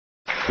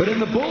But in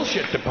the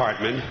bullshit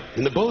department,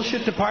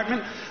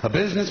 a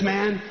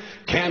businessman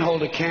can't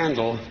hold a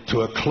candle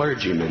to a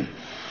clergyman.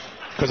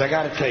 Because I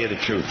got to tell you the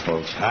truth,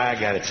 folks. I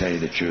got to tell you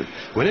the truth.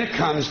 When it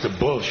comes to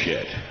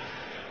bullshit,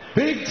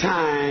 big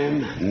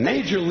time,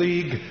 major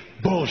league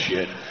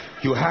bullshit,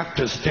 you have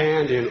to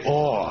stand in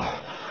awe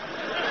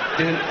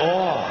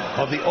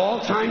of the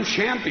all-time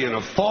champion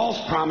of false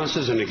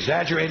promises and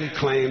exaggerated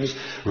claims,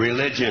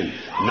 religion.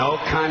 No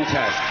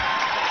contest.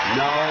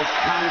 No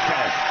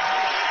contest.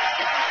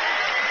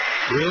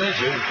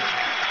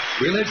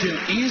 Religion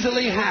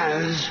easily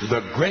has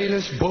the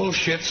greatest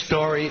bullshit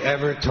story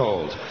ever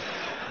told.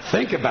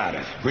 Think about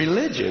it.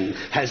 Religion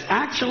has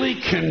actually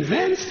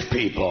convinced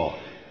people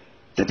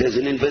that there's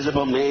an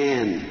invisible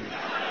man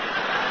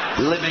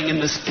living in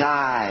the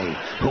sky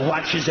who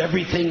watches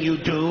everything you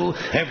do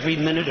every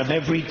minute of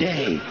every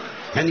day.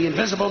 And the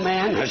invisible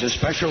man has a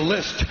special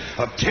list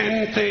of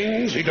 10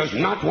 things he does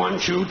not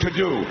want you to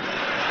do.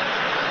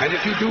 And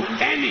if you do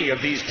any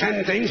of these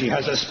 10 things, he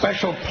has a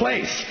special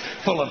place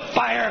full of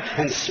fire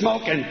and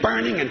smoke and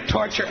burning and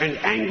torture and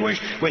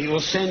anguish where he will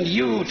send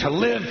you to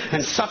live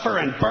and suffer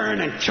and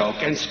burn and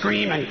choke and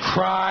scream and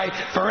cry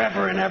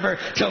forever and ever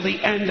till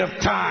the end of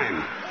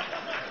time.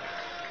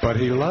 But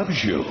he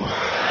loves you.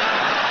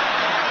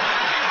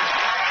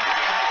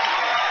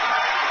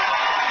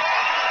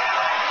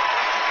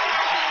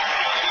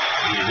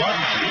 He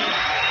loves you.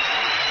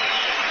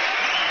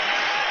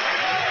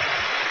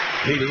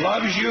 He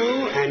loves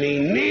you and he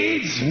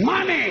needs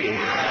money.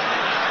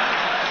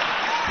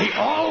 He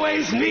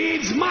always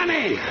needs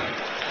money.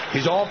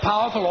 He's all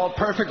powerful, all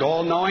perfect,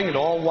 all knowing, and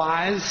all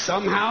wise.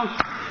 Somehow,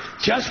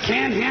 just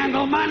can't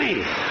handle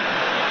money.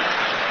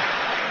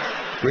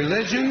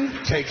 Religion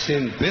takes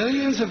in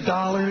billions of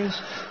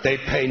dollars. They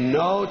pay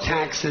no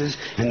taxes,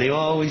 and they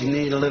always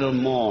need a little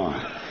more.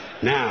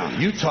 Now,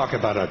 you talk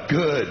about a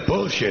good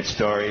bullshit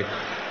story.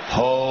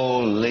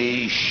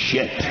 Holy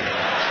shit.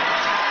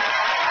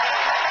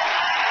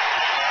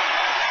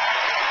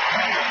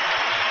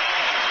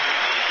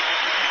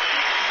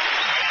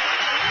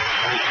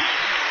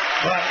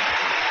 But,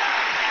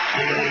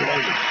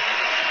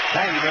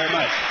 thank you very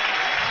much.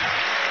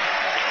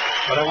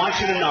 But I want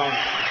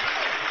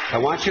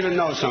you to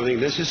know something.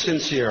 This is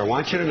sincere. I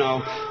want you to know,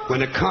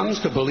 when it comes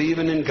to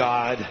believing in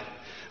God,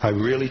 I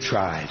really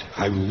tried.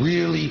 I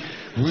really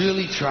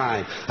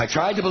tried. I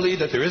tried to believe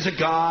that there is a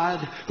God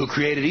who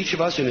created each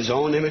of us in his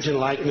own image and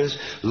likeness,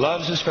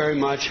 loves us very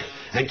much,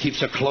 and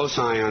keeps a close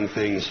eye on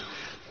things.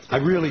 I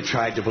really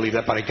tried to believe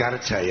that, but I got to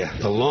tell you,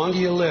 the longer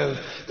you live,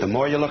 the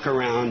more you look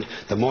around,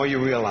 the more you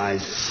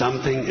realize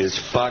something is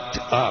fucked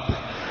up.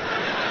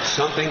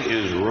 Something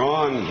is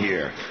wrong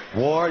here.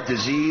 War,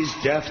 disease,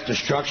 death,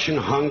 destruction,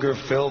 hunger,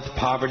 filth,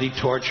 poverty,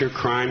 torture,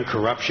 crime,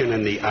 corruption,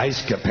 and the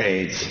ice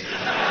capades.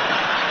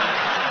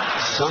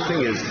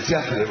 Something is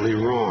definitely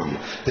wrong.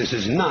 This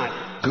is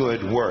not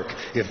good work.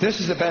 If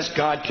this is the best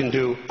God can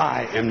do,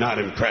 I am not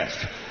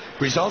impressed.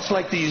 Results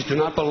like these do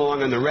not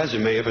belong on the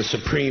resume of a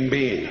supreme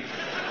being.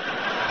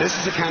 This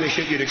is the kind of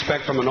shit you'd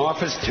expect from an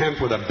office temp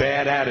with a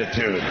bad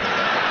attitude.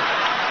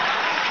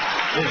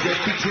 And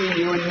just between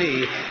you and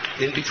me,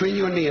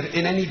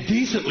 in any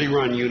decently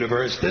run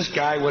universe, this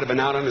guy would have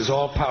been out on his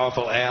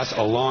all-powerful ass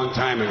a long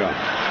time ago.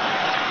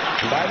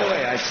 And by the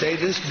way, I say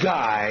this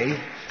guy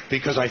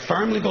because I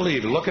firmly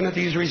believe, looking at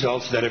these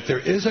results, that if there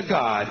is a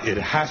God, it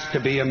has to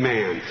be a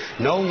man.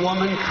 No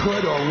woman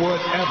could or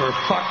would ever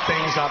fuck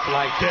things up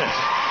like this.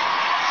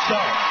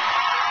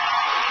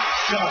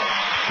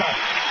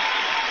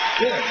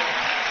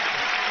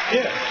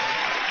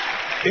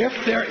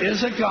 If there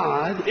is a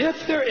God,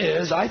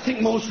 I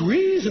think most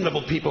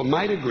reasonable people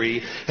might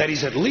agree that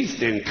he's at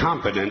least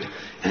incompetent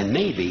and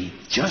maybe,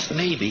 just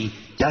maybe,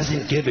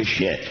 doesn't give a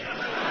shit.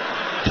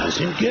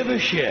 Doesn't give a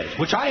shit,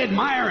 which I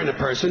admire in a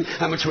person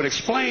and which would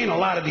explain a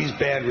lot of these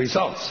bad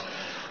results.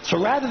 So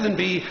rather than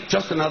be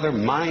just another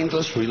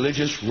mindless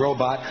religious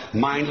robot,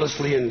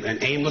 mindlessly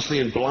and aimlessly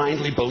and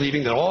blindly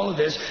believing that all of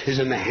this is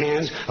in the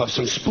hands of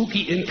some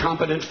spooky,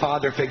 incompetent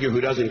father figure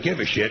who doesn't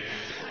give a shit,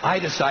 I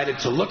decided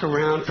to look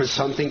around for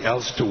something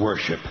else to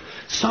worship,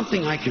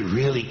 something I could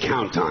really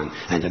count on.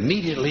 And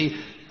immediately,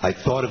 I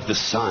thought of the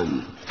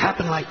sun.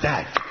 Happened like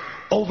that.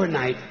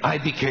 Overnight, I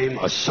became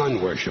a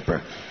sun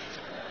worshiper.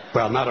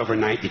 Well, not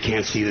overnight. You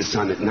can't see the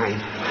sun at night.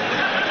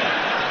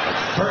 But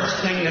first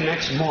thing the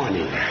next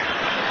morning,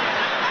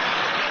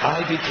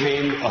 I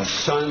became a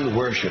sun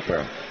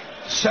worshiper.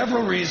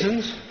 Several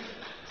reasons.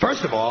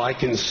 First of all, I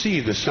can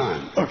see the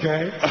sun.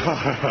 Okay?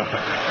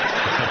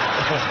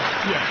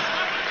 Yes.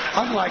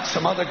 Unlike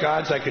some other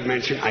gods I could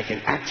mention, I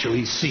can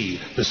actually see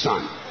the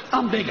sun.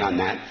 I'm big on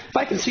that. If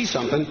I can see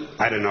something,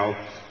 I don't know,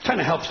 kind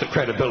of helps the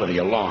credibility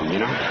along, you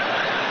know?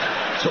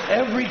 So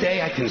every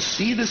day I can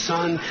see the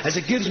sun as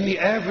it gives me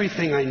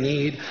everything I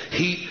need.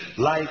 Heat,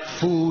 light,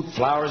 food,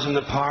 flowers in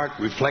the park,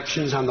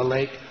 reflections on the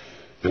lake,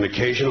 an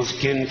occasional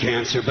skin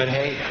cancer. But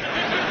hey,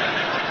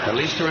 at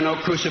least there are no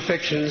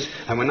crucifixions,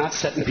 and we're not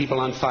setting people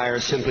on fire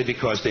simply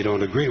because they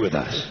don't agree with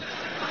us.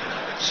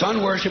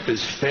 Sun worship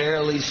is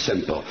fairly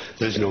simple.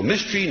 There's no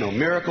mystery, no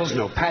miracles,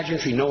 no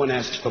pageantry. No one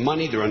asks for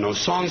money. There are no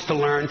songs to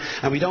learn.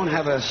 And we don't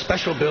have a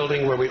special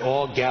building where we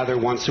all gather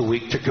once a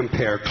week to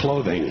compare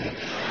clothing.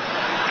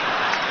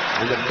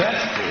 And the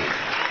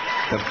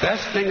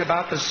best thing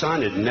about the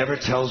sun, it never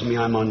tells me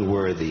I'm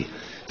unworthy.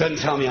 Doesn't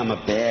tell me I'm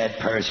a bad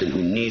person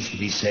who needs to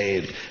be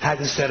saved.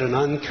 Hasn't said an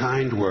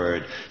unkind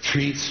word.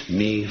 Treats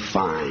me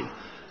fine.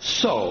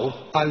 So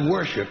I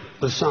worship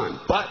the sun.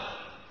 But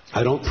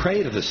I don't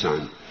pray to the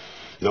sun.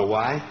 You know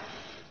why?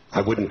 I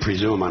wouldn't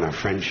presume on our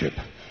friendship.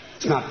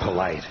 It's not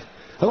polite.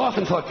 I've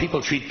often thought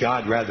people treat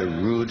God rather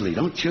rudely,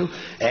 don't you?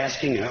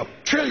 Asking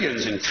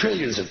trillions and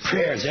trillions of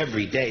prayers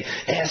every day,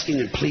 asking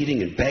and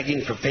pleading and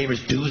begging for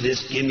favors. Do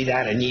this, give me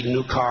that, I need a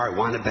new car, I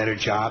want a better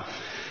job.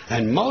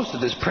 And most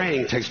of this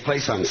praying takes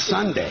place on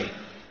Sunday,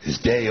 his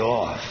day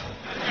off.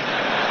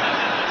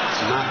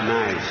 It's not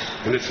nice,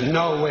 and it's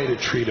no way to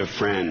treat a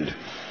friend.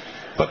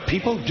 But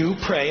people do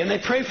pray, and they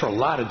pray for a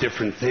lot of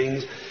different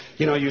things.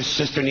 You know, your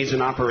sister needs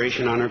an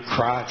operation on her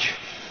crotch.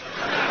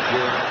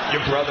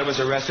 Your brother was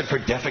arrested for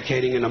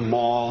defecating in a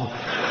mall.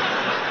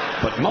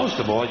 But most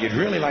of all, you'd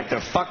really like to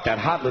fuck that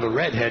hot little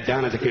redhead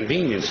down at the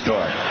convenience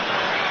store.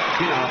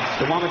 You know,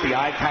 the one with the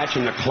eye patch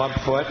and the club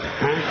foot.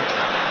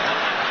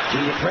 Huh?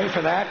 Can you pray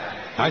for that?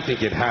 I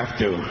think you'd have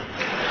to.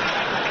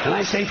 And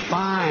I say,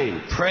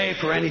 fine, pray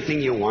for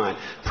anything you want.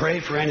 Pray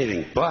for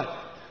anything. But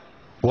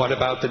what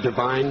about the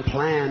divine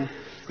plan?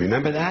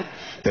 Remember that?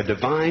 The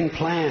divine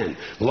plan.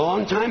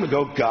 Long time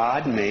ago,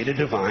 God made a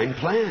divine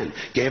plan.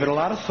 Gave it a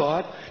lot of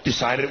thought,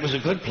 decided it was a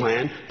good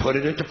plan, put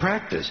it into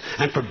practice.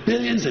 And for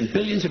billions and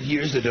billions of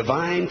years, the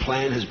divine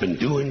plan has been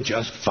doing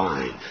just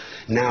fine.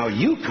 Now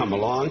you come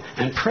along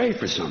and pray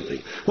for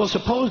something. Well,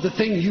 suppose the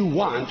thing you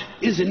want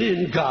isn't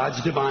in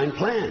God's divine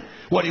plan.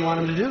 What do you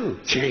want him to do?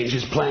 Change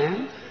his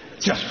plan?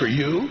 Just for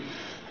you?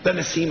 Doesn't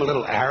it seem a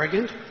little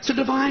arrogant? It's a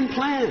divine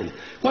plan.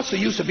 What's the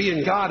use of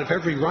being God if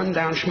every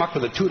rundown schmuck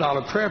with a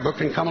 $2 prayer book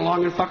can come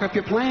along and fuck up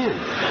your plan?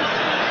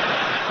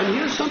 And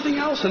here's something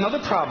else, another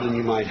problem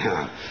you might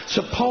have.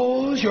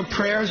 Suppose your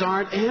prayers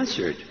aren't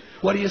answered.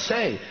 What do you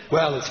say?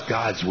 Well, it's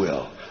God's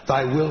will.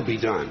 Thy will be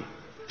done.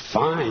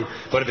 Fine.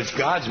 But if it's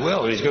God's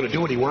will and he's going to do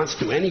what he wants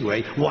to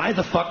anyway, why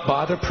the fuck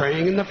bother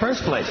praying in the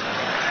first place?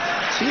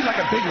 Seems like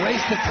a big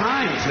waste of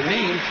time to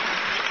me.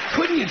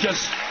 Couldn't you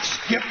just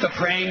skip the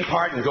praying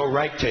part and go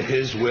right to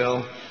his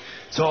will?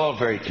 It's all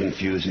very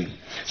confusing.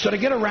 So to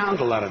get around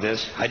a lot of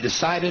this, I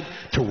decided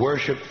to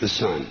worship the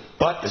sun.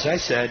 But, as I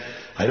said,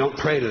 I don't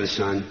pray to the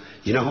sun.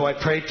 You know who I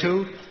pray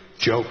to?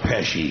 Joe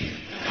Pesci.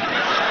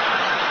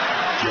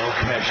 Joe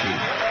Pesci.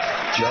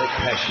 Joe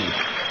Pesci.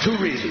 Two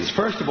reasons.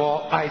 First of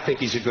all, I think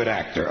he's a good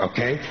actor,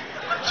 okay?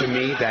 To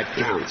me, that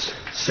counts.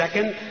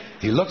 Second,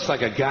 he looks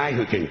like a guy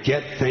who can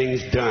get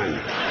things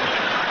done.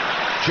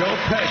 Joe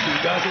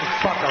Pesci doesn't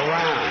fuck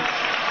around.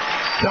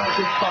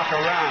 Doesn't fuck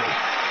around.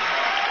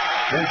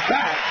 In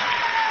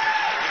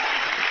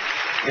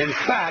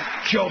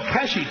fact, Joe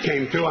Pesci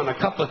came through on a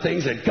couple of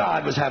things that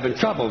God was having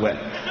trouble with.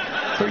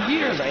 For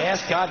years, I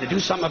asked God to do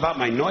something about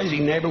my noisy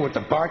neighbor with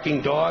the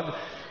barking dog.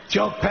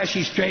 Joe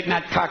Pesci straightened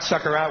that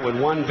cocksucker out with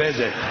one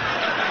visit.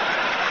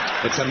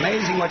 It's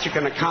amazing what you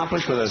can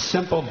accomplish with a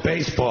simple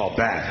baseball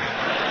bat.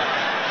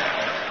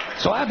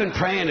 So I've been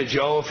praying to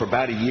Joe for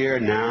about a year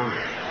now.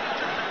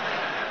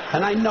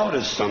 And I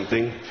noticed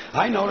something.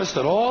 I noticed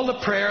that all the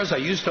prayers I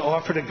used to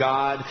offer to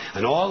God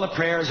and all the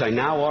prayers I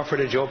now offer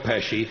to Joe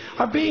Pesci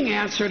are being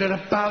answered at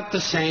about the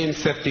same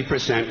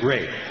 50%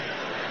 rate.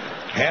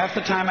 Half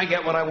the time I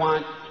get what I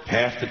want,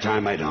 half the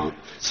time I don't.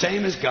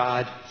 Same as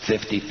God,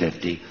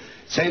 50-50.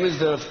 Same as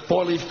the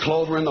four-leaf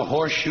clover and the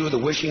horseshoe, the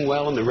wishing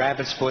well and the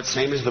rabbit's foot.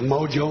 Same as the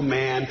mojo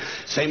man.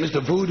 Same as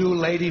the voodoo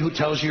lady who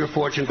tells you your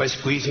fortune by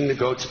squeezing the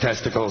goat's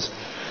testicles.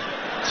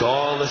 It's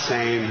all the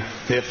same,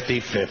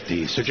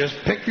 50-50. So just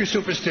pick your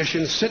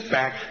superstition, sit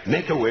back,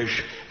 make a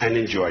wish, and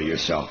enjoy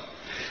yourself.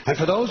 And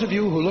for those of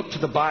you who look to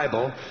the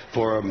Bible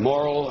for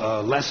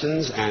moral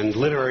lessons and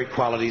literary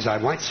qualities, I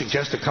might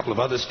suggest a couple of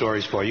other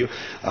stories for you.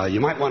 You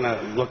might want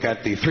to look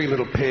at The Three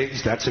Little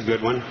Pigs. That's a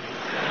good one.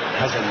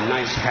 Has a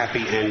nice,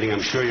 happy ending.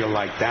 I'm sure you'll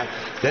like that.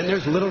 Then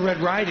there's Little Red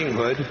Riding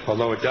Hood,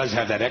 although it does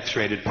have that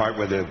X-rated part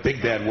where the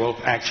big bad wolf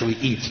actually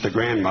eats the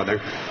grandmother,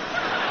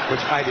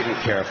 which I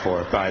didn't care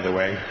for, by the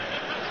way.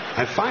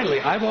 And finally,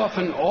 I've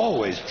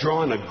always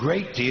drawn a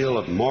great deal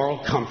of moral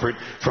comfort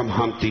from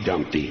Humpty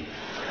Dumpty.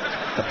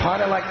 The part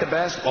I like the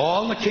best,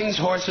 all the king's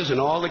horses and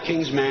all the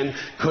king's men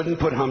couldn't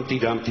put Humpty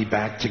Dumpty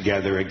back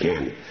together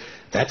again.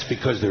 That's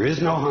because there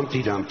is no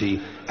Humpty Dumpty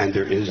and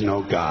there is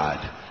no God.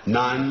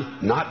 None,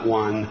 not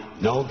one,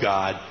 no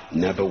God,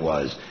 never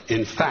was.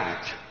 In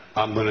fact,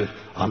 I'm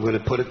gonna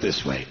put it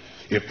this way.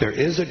 If there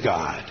is a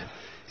God,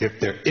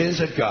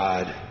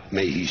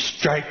 may he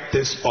strike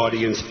this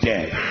audience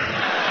dead.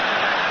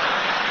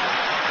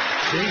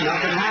 See,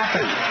 nothing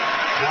happened.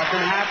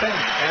 Nothing happened.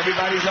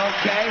 Everybody's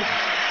okay.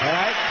 All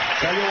right?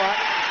 Tell you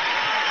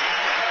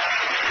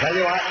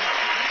what.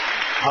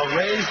 I'll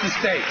raise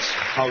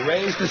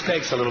the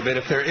stakes a little bit.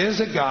 If there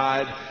is a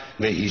God,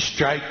 may he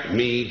strike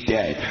me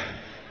dead.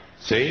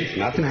 See?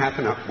 Nothing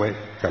happened. Oh, wait.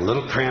 Got a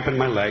little cramp in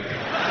my leg.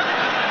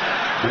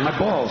 And my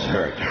balls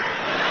hurt.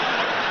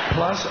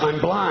 Plus, I'm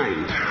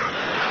blind.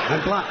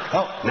 I'm blind.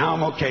 Oh, now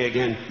I'm okay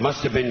again.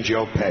 Must have been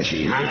Joe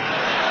Pesci, huh?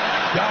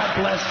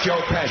 God bless Joe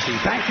Pesci.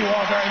 Thank you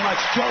all very much.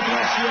 Joe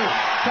bless you.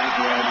 Thank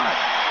you very much.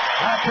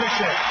 I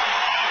appreciate it.